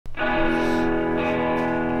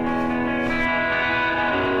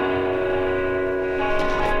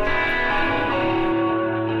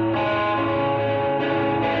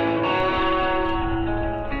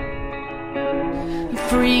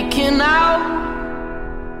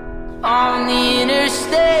on the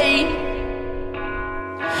interstate,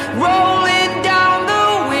 rolling down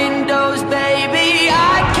the windows, baby.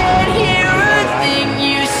 I can't hear a thing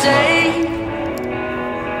you say.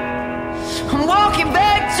 I'm walking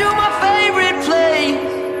back to my favorite place,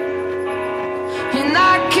 and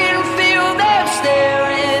I can feel them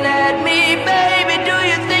staring at me. Baby, do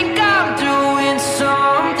you think I'm doing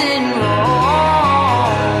something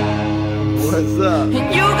wrong? What's up?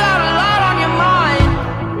 And you got a lot on your mind.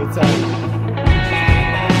 What's up?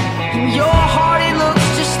 And your heart, it looks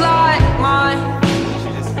just like mine.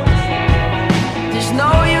 There's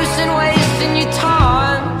no use in wasting your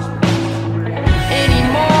time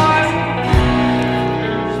anymore.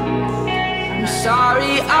 I'm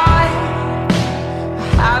sorry, I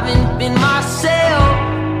haven't been myself,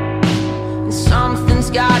 and something's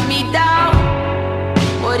got me down.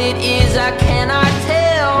 What it is, I cannot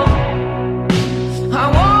tell. I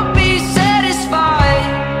won't be satisfied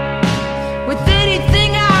with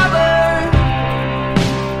anything I've earned.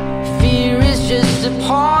 Fear is just a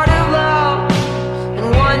part of love,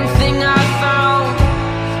 and one thing I found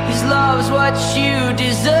is love's what you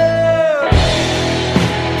deserve.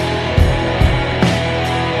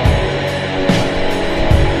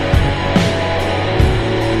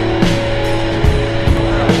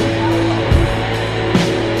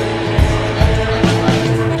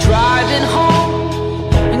 Driving home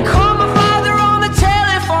and call my father on the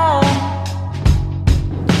telephone.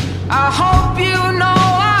 I hope you know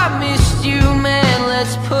I missed you, man.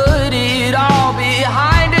 Let's put it all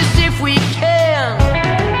behind us if we can.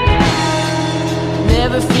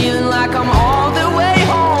 Never feeling like I'm all the way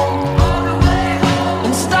home.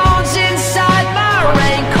 And stones inside my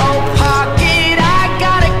raincoat pocket. I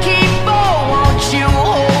gotta keep on, won't you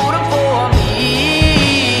hold 'em for me?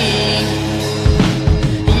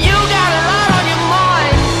 You got a lot on your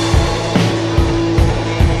mind,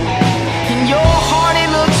 and your heart, it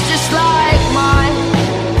looks just like mine.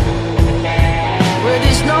 Where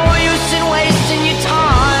there's no use in wasting your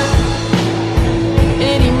time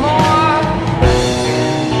anymore.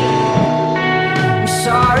 I'm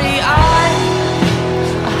sorry, I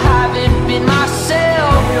haven't been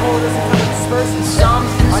myself.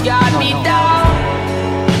 Something's got me down.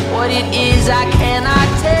 What it is, I cannot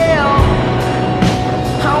tell.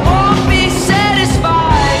 I won't be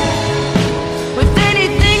satisfied with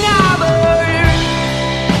anything I've earned.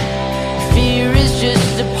 Fear is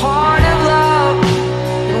just a part of love,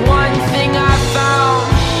 and one thing I found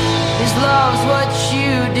is love's what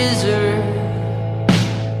you deserve.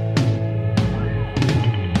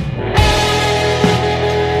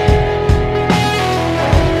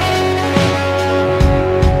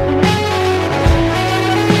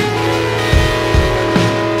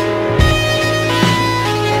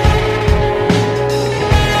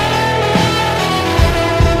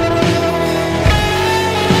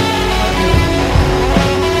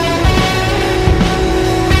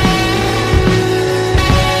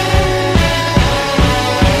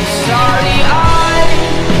 Sorry, I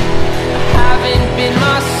haven't been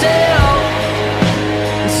myself,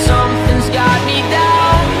 and something's got me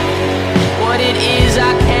down. What it is,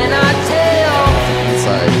 I cannot tell.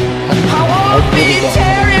 Inside. I won't be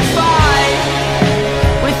terrified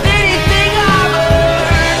with anything I've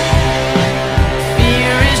earned.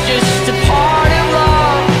 Fear is just a part of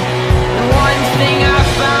love, and one thing I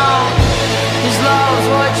found is love's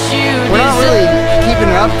what you deserve. We're not really keeping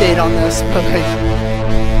an update on this, but like,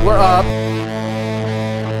 we're up.